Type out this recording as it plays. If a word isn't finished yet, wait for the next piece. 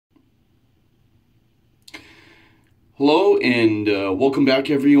Hello and welcome back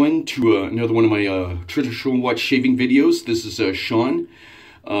everyone to another one of my traditional wet shaving videos. This is Sean.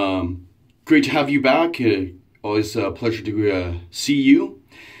 Great to have you back. Always a pleasure to see you.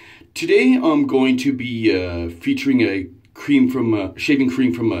 Today I'm going to be featuring a shaving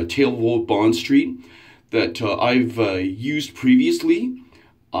cream from Taylor Road Bond Street that I've used previously.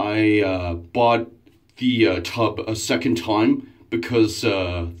 I bought the tub a second time because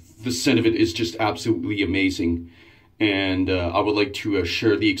the scent of it is just absolutely amazing. And I would like to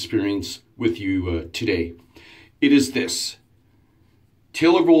share the experience with you today. It is this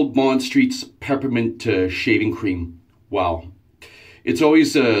Taylor Road Bond Street's Peppermint shaving cream. Wow. It's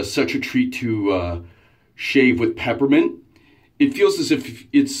always such a treat to shave with peppermint. It feels as if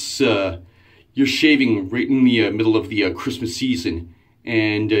it's you're shaving right in the middle of the Christmas season,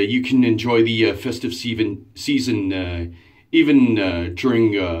 and you can enjoy the festive season even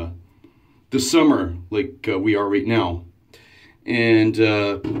during the summer like we are right now. And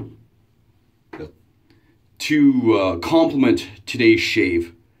to complement today's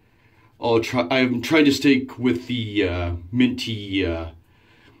shave, I'm trying to stick with the minty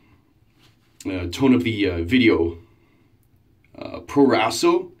tone of the video.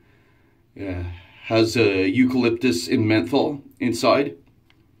 Proraso has eucalyptus and menthol inside,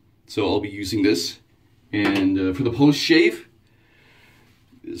 so I'll be using this. And for the post shave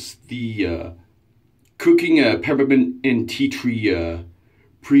is the cooking peppermint and tea tree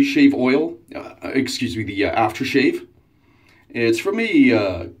pre-shave oil. Excuse me, the aftershave. It's from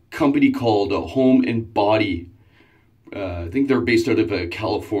a company called Home and Body. I think they're based out of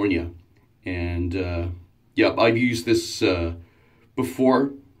California. And yeah, I've used this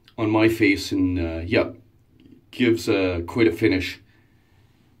before on my face, and yeah, gives quite a finish.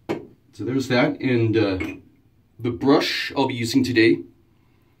 So there's that. And the brush I'll be using today,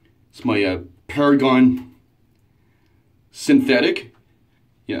 it's my Paragon synthetic,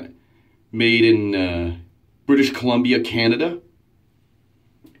 yeah, made in British Columbia, Canada.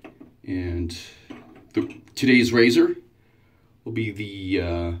 And today's razor will be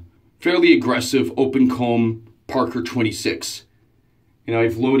the fairly aggressive open comb Parker 26. And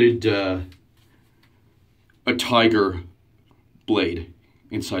I've loaded a tiger blade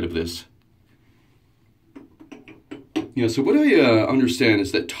inside of this. Yeah, so what I understand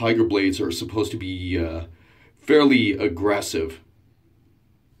is that tiger blades are supposed to be fairly aggressive,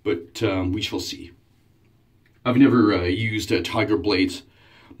 but we shall see. I've never used tiger blades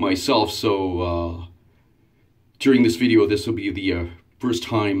myself, so during this video, this will be the first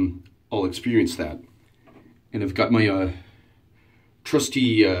time I'll experience that. And I've got my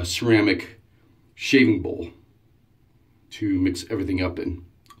trusty ceramic shaving bowl to mix everything up in.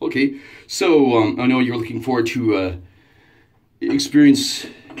 Okay, so I know you're looking forward to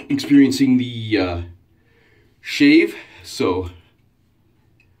experiencing the shave, so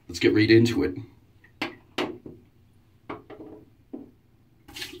let's get right into it.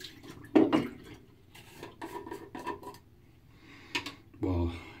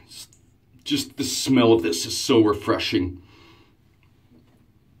 Wow, just the smell of this is so refreshing.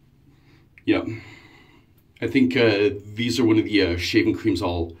 Yeah, I think these are one of the shaving creams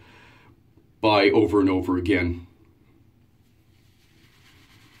I'll buy over and over again.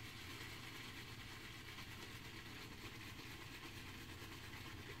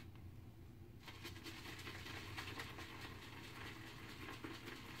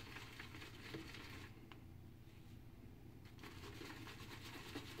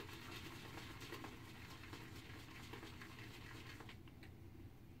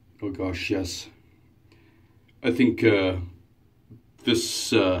 Oh gosh, yes. I think this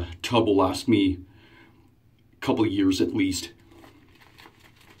tub will last me a couple of years at least.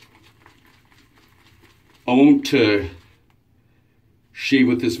 I won't shave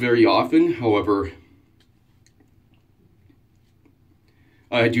with this very often, however,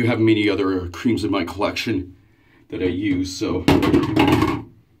 I do have many other creams in my collection that I use, so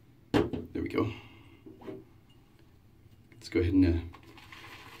there we go. Let's go ahead and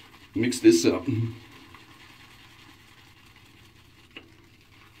mix this up.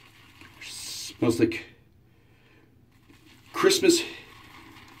 Smells like Christmas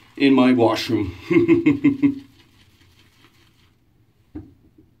in my washroom.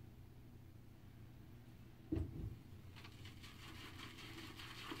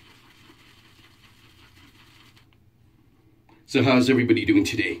 So how's everybody doing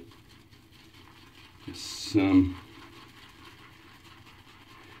today? Yes,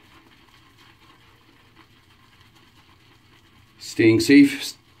 staying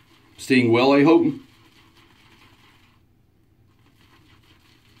safe, staying well, I hope.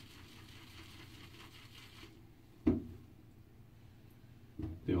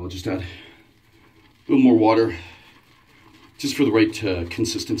 just add a little more water, just for the right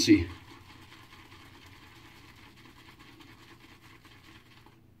consistency.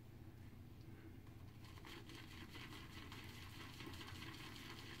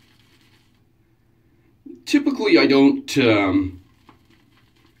 Typically, I don't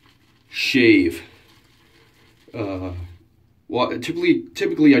shave. Well,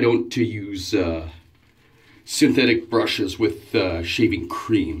 typically I don't use synthetic brushes with shaving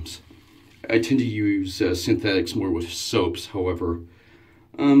creams. I tend to use synthetics more with soaps. However,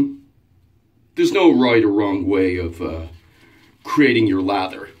 there's no right or wrong way of creating your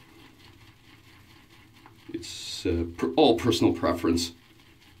lather. It's all personal preference.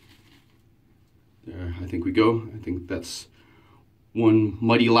 There, I think we go. I think that's one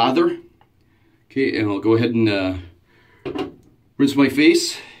muddy lather. Okay, and I'll go ahead and rinse my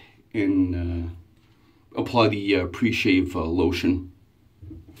face and apply the pre-shave lotion.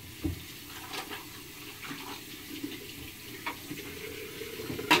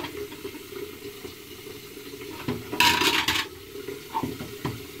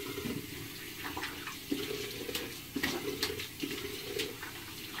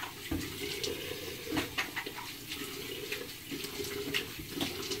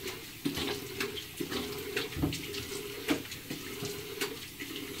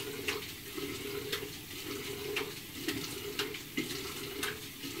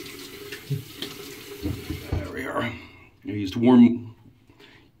 There we are. I used warm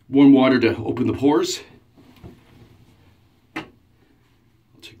water to open the pores. I'll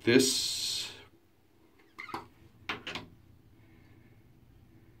take this.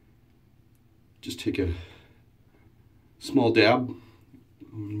 Just take a small dab.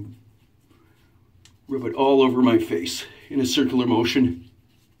 Rub it all over my face in a circular motion.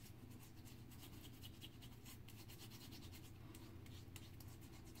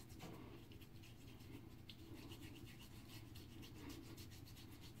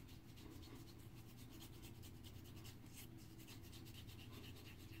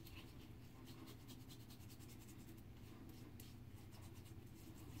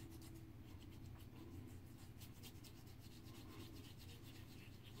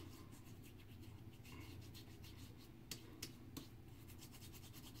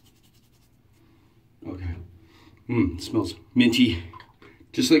 Okay. It smells minty,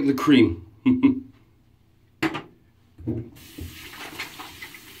 just like the cream.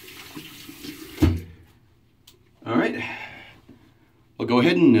 All right. I'll go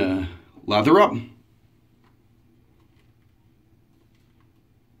ahead and lather up.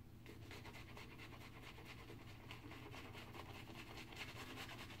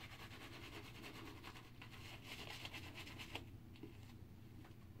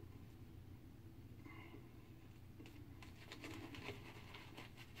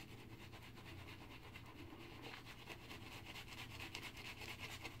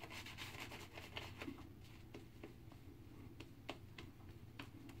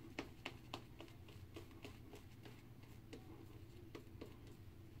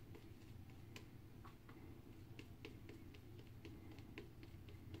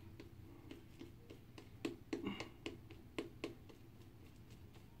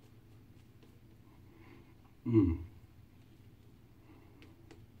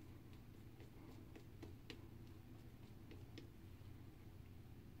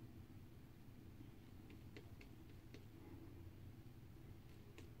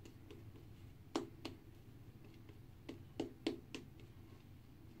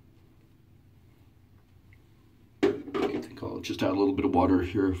 I think I'll just add a little bit of water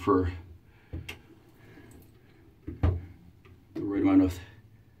here for the right amount of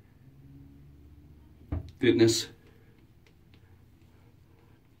thickness.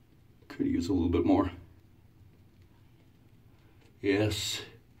 Could use a little bit more. Yes.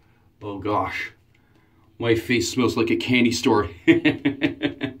 Oh gosh. My face smells like a candy store.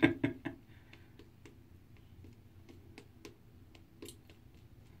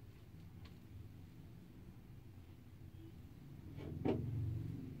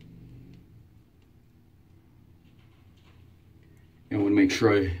 I want to make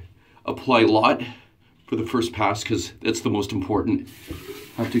sure I apply a lot for the first pass because that's the most important.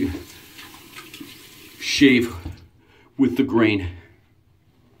 I have to shave with the grain.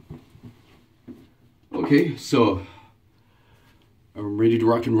 Okay, so I'm ready to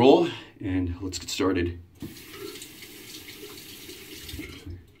rock and roll, and let's get started.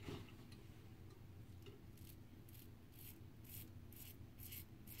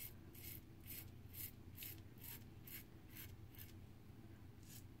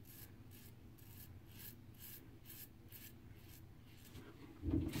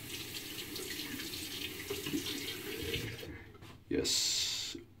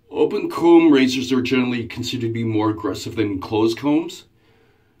 Yes. Open comb razors are generally considered to be more aggressive than closed combs.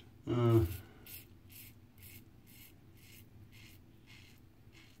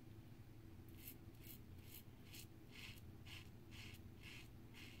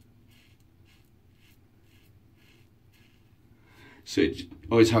 So you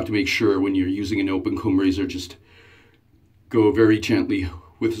always have to make sure when you're using an open comb razor, just go very gently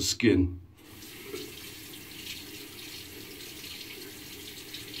with the skin.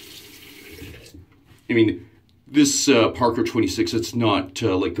 I mean, this Parker 26, it's not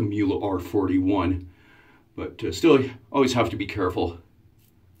like the Mula R41, but still, you always have to be careful.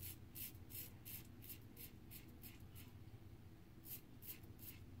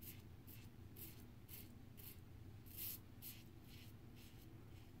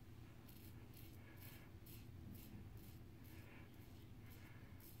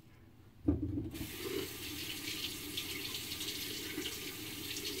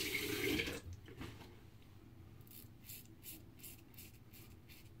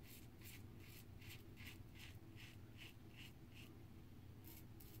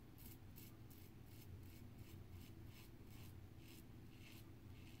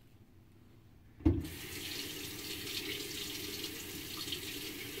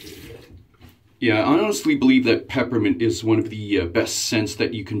 Yeah, I honestly believe that Peppermint is one of the best scents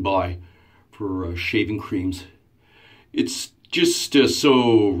that you can buy for shaving creams. It's just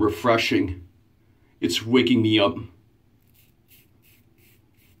so refreshing. It's waking me up.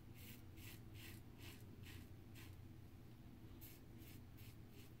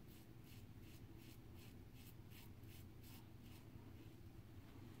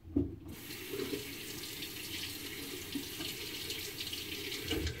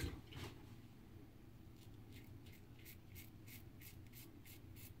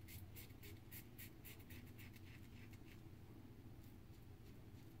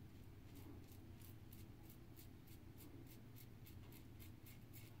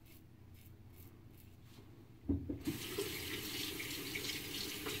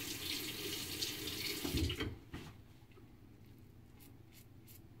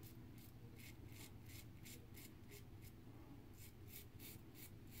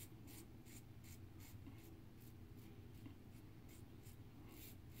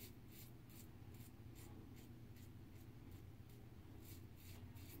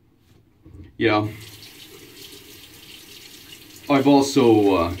 Yeah. I've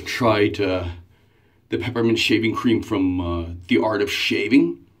also tried the peppermint shaving cream from The Art of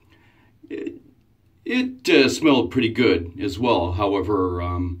Shaving. It smelled pretty good as well.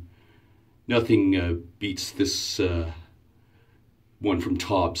 However, nothing beats this one from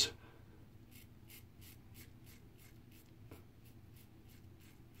Tobbs.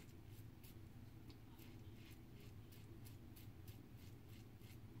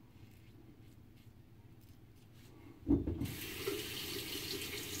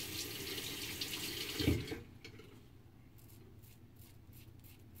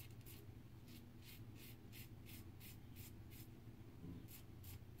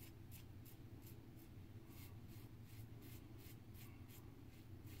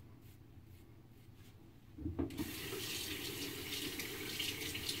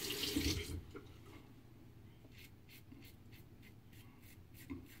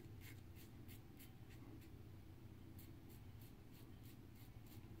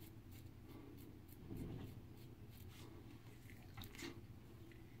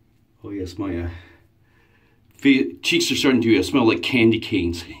 Oh yes, my cheeks are starting to smell like candy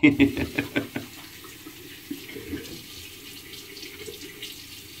canes.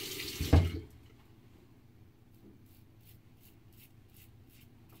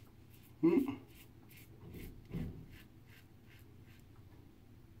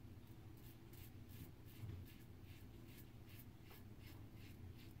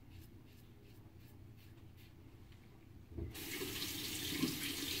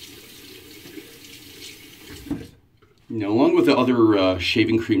 Now, along with the other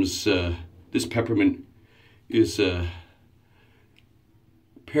shaving creams, this Peppermint is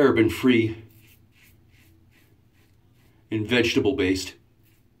paraben-free and vegetable-based,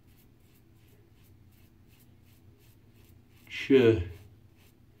 which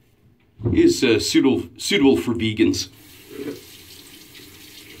is suitable for vegans.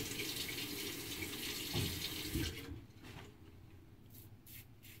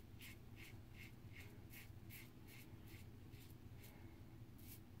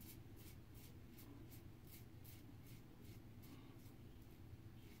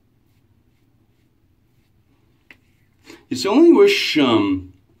 It's only wish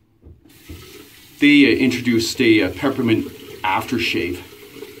they introduced a peppermint Aftershave.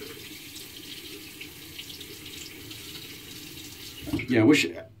 Yeah, I wish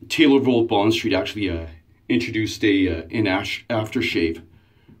Taylor Volt Bond Street actually introduced an aftershave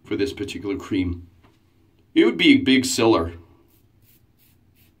for this particular cream. It would be a big seller.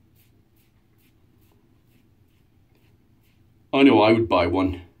 I know I would buy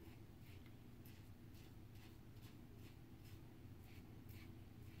one.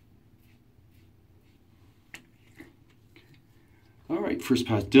 All right, first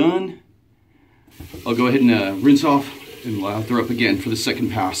pass done. I'll go ahead and rinse off and lather up again for the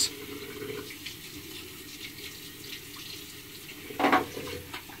second pass.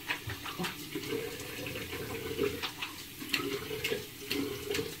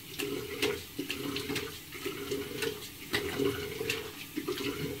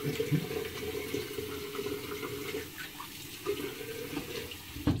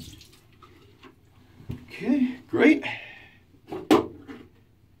 Okay, great.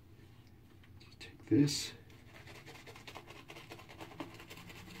 Take this.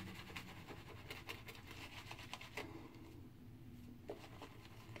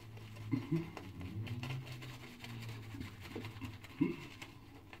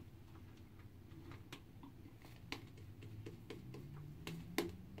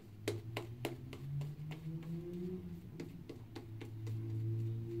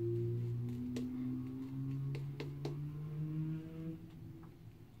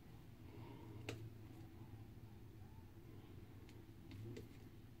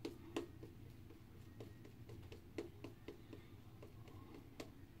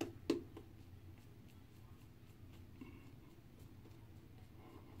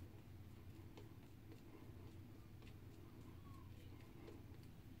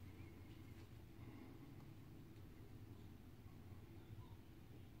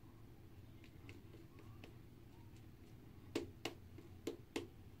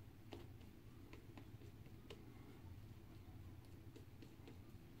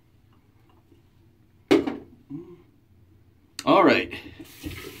 All right.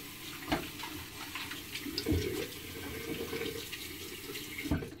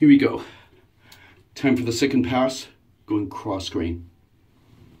 Here we go. Time for the second pass, going cross grain.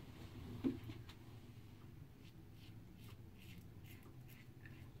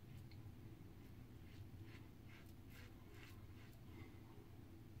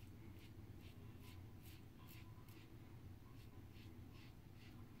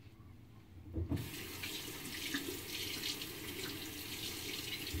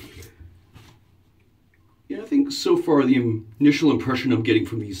 Yeah, I think so far the initial impression I'm getting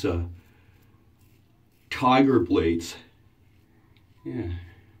from these tiger blades, yeah,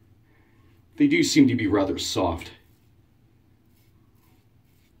 they do seem to be rather soft.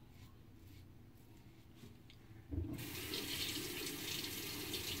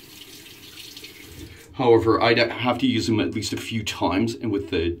 However, I'd have to use them at least a few times, and with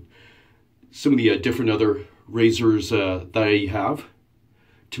some of the different other razors that I have,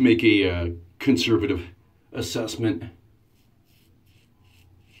 to make a conservative assessment.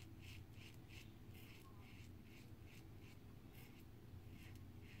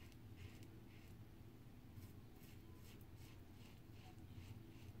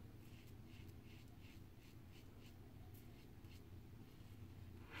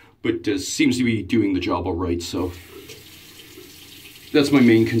 But seems to be doing the job all right, so that's my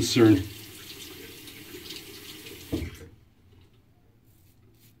main concern.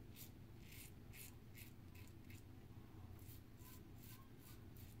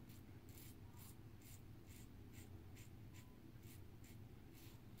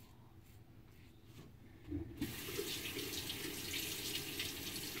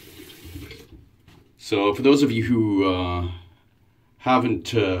 So for those of you who haven't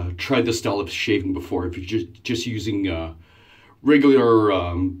tried this style of shaving before, if you're just using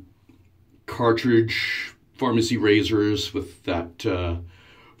regular cartridge pharmacy razors with that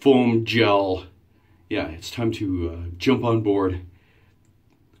foam gel, yeah, it's time to jump on board.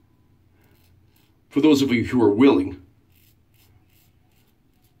 For those of you who are willing,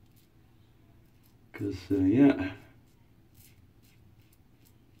 because yeah,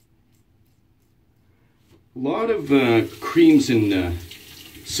 a lot of creams and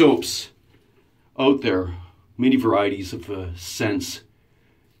soaps out there, many varieties of scents.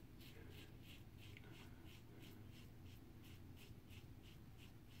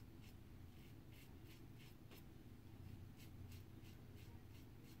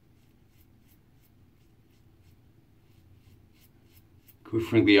 Quite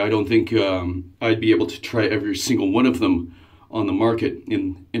frankly, I don't think I'd be able to try every single one of them on the market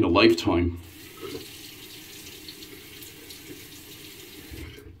in a lifetime.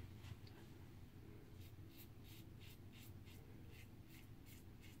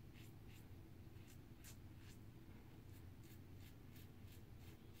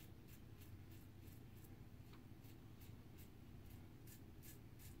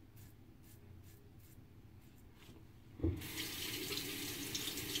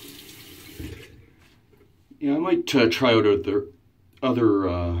 Yeah, I might try out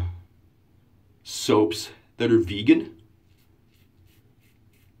other soaps that are vegan.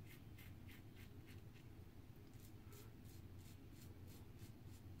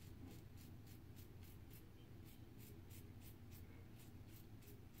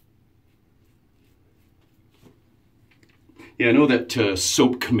 Yeah, I know that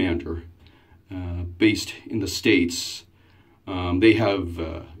Soap Commander, based in the States, they have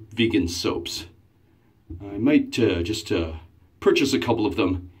vegan soaps. I might just purchase a couple of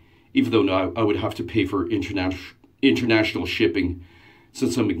them, even though I would have to pay for international shipping,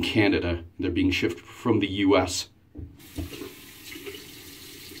 since I'm in Canada and they're being shipped from the US.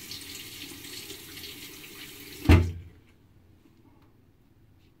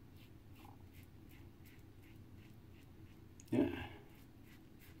 Yeah.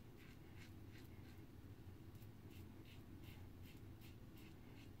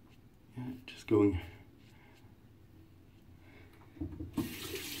 Yeah, just going.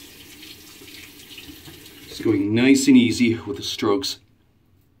 Just going nice and easy with the strokes.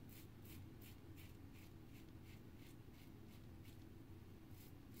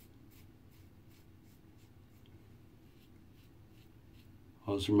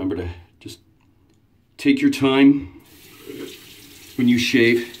 Always remember to just take your time when you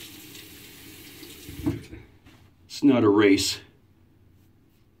shave. It's not a race.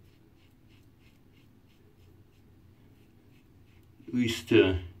 At least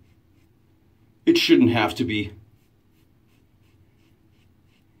it shouldn't have to be.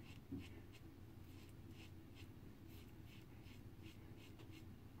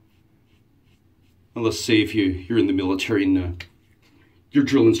 Unless, say, if you're in the military and your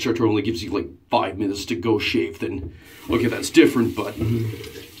drill instructor only gives you like 5 minutes to go shave, then okay, that's different, but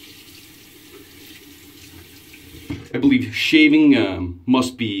I believe shaving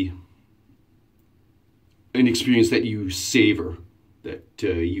must be an experience that you savor, that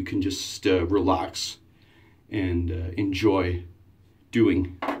you can just relax and enjoy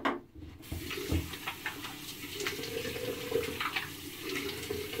doing.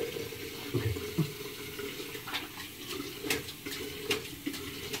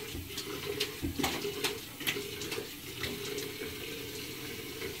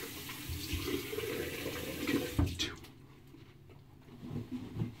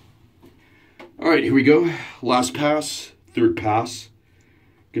 All right, here we go. Last pass, third pass.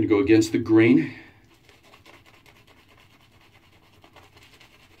 Gonna go against the grain.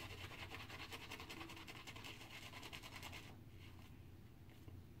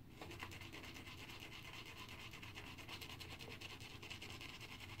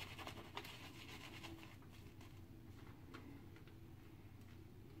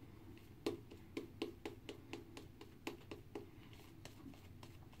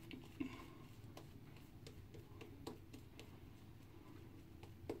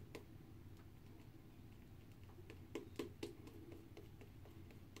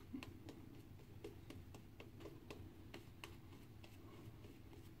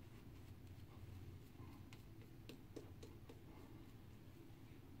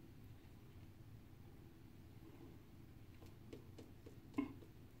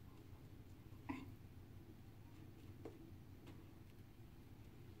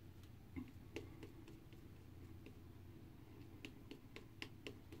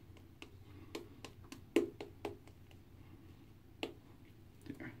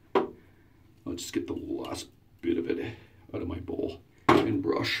 I'll just get the last bit of it out of my bowl and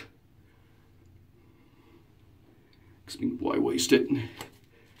brush. Because why waste it?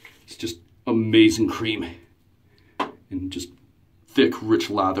 It's just amazing cream and just thick, rich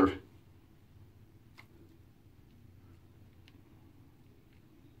lather.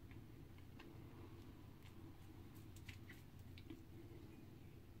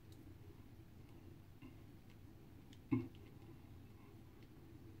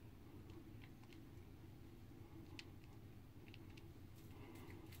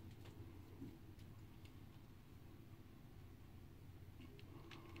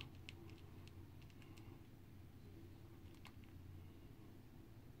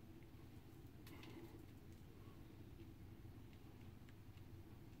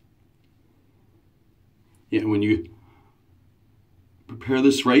 Yeah, when you prepare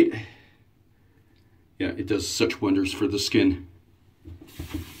this right, yeah, it does such wonders for the skin.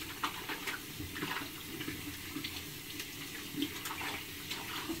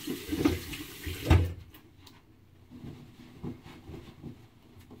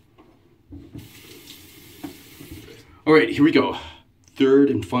 All right, here we go. Third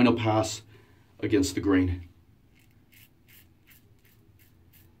and final pass against the grain.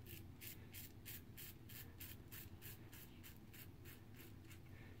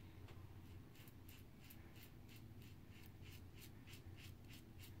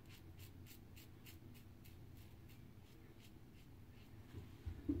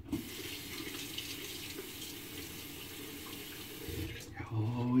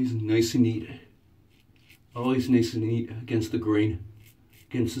 Nice and neat. Always nice and neat against the grain,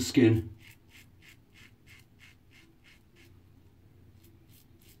 against the skin.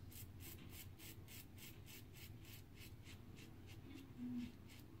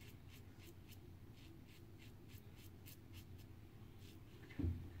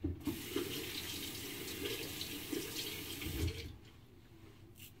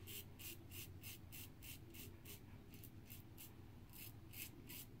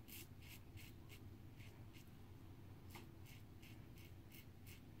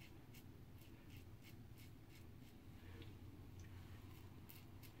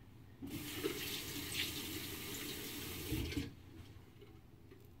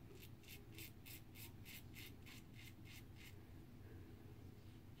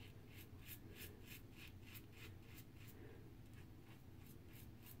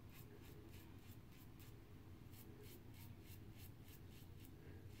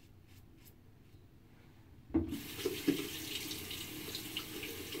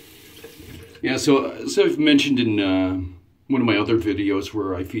 Yeah, so as I've mentioned in one of my other videos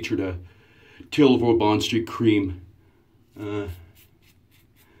where I featured a Taylor of Old Bond Street cream.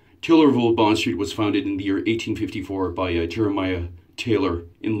 Taylor of Old Bond Street was founded in the year 1854 by Jeremiah Taylor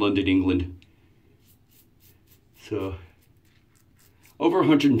in London, England. So, over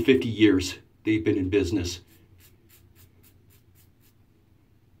 150 years they've been in business.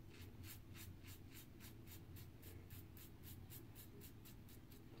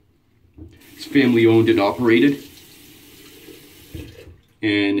 It's family owned and operated.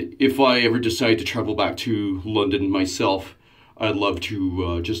 And if I ever decide to travel back to London myself, I'd love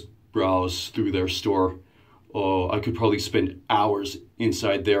to just browse through their store. Oh, I could probably spend hours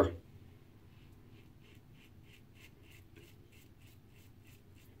inside there.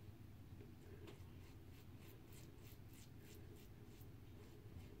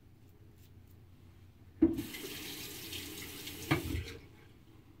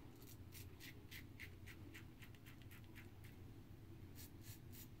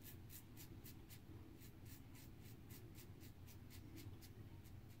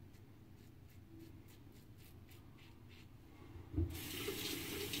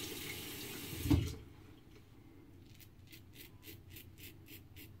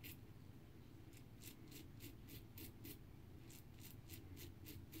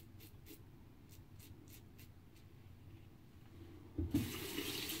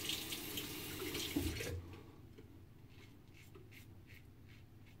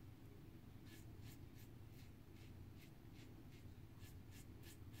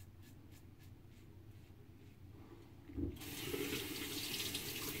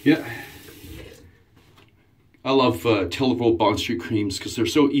 Yeah, I love Taylor of Old Bond Street creams because they're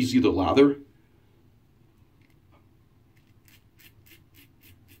so easy to lather.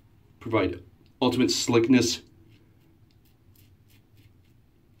 Provide ultimate slickness.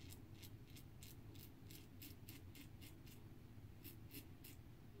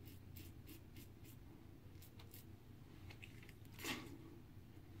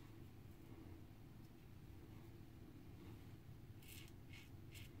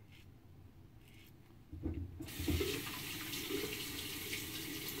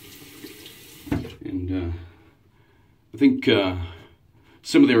 And I think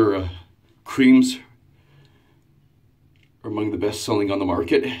some of their creams are among the best selling on the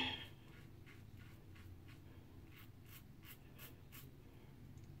market.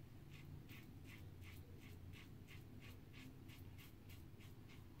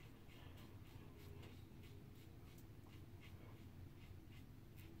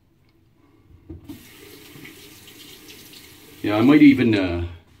 Yeah, I might even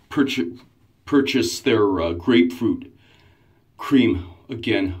purchase their grapefruit cream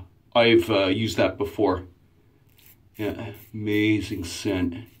again. I've used that before. Yeah, amazing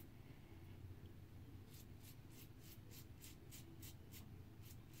scent.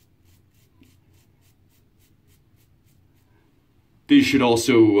 They should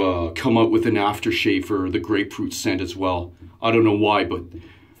also come out with an aftershave for the grapefruit scent as well. I don't know why, but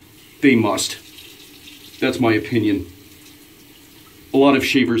they must. That's my opinion. A lot of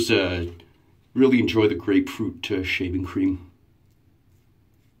shavers really enjoy the grapefruit shaving cream.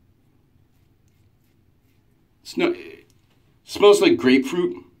 It smells like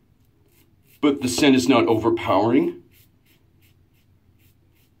grapefruit, but the scent is not overpowering.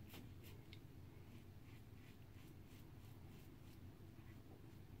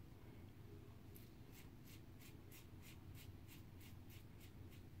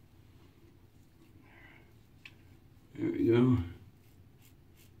 There we go.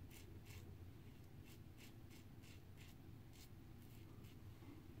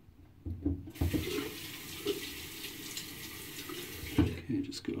 Okay,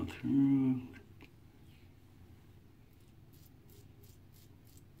 just go through.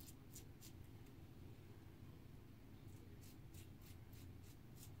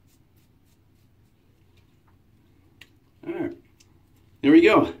 All right, there we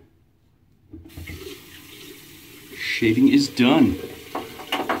go. Shaving is done.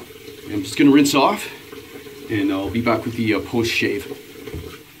 I'm just gonna rinse off, and I'll be back with the post shave.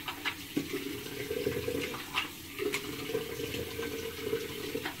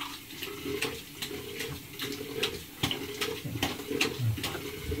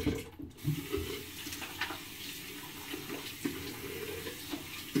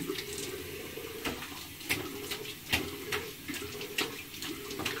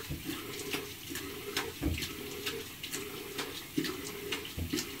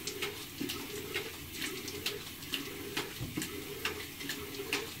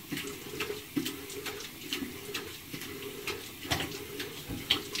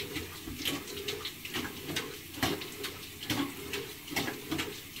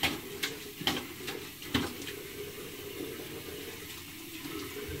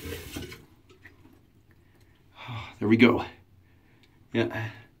 There we go. Yeah,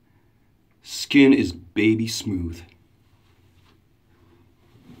 skin is baby smooth.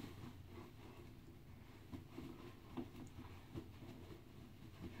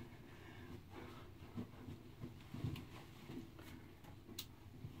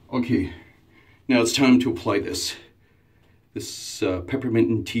 Okay, now it's time to apply this peppermint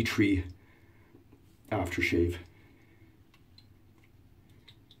and tea tree aftershave.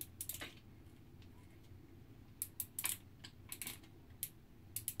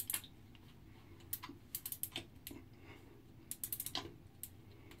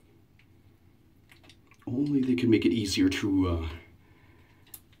 Only they can make it easier to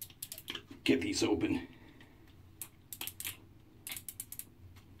get these open.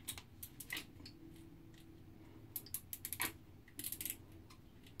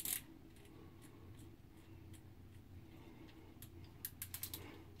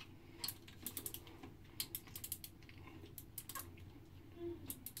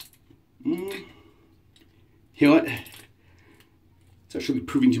 You know what? It's actually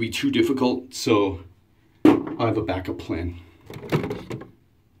proving to be too difficult, so I have a backup plan.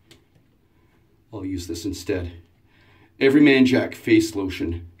 I'll use this instead. Everyman Jack Face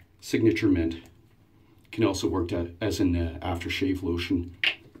Lotion, Signature Mint. Can also work as an aftershave lotion.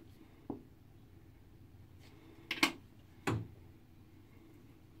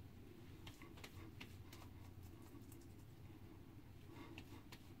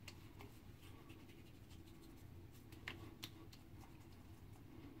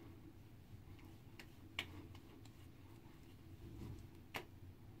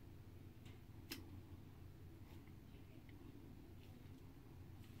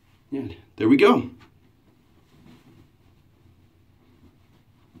 Yeah, there we go.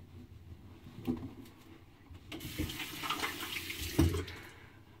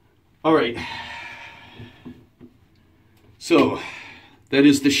 All right. So that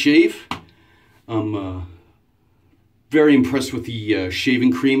is the shave. I'm very impressed with the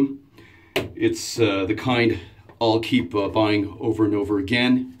shaving cream. It's the kind I'll keep buying over and over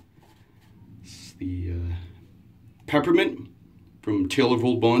again. It's the Peppermint from Taylor of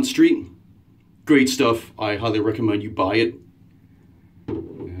Old Bond Street. Great stuff. I highly recommend you buy it.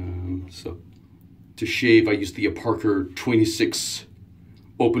 So to shave, I use the Parker 26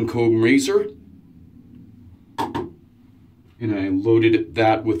 open comb razor. And I loaded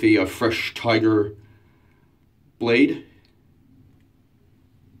that with a fresh tiger blade.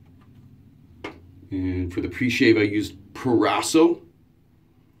 And for the pre-shave, I used Paragon.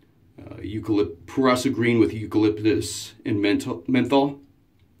 Paragon green with eucalyptus and menthol.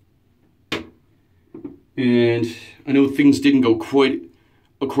 And I know things didn't go quite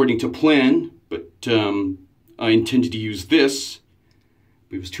according to plan, but I intended to use this.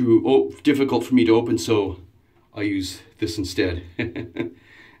 It was too difficult for me to open, so I use this instead. And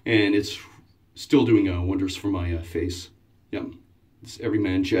it's still doing wonders for my face. Yeah, it's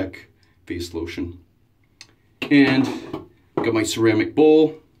Everyman Jack Face Lotion. And got my ceramic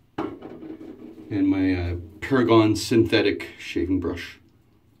bowl and my Paragon synthetic shaving brush.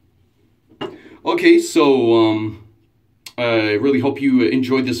 Okay, so I really hope you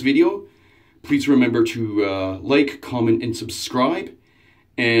enjoyed this video. Please remember to like, comment, and subscribe.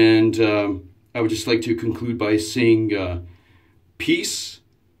 And I would just like to conclude by saying peace,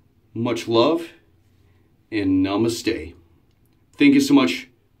 much love, and namaste. Thank you so much.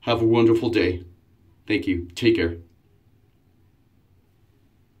 Have a wonderful day. Thank you. Take care.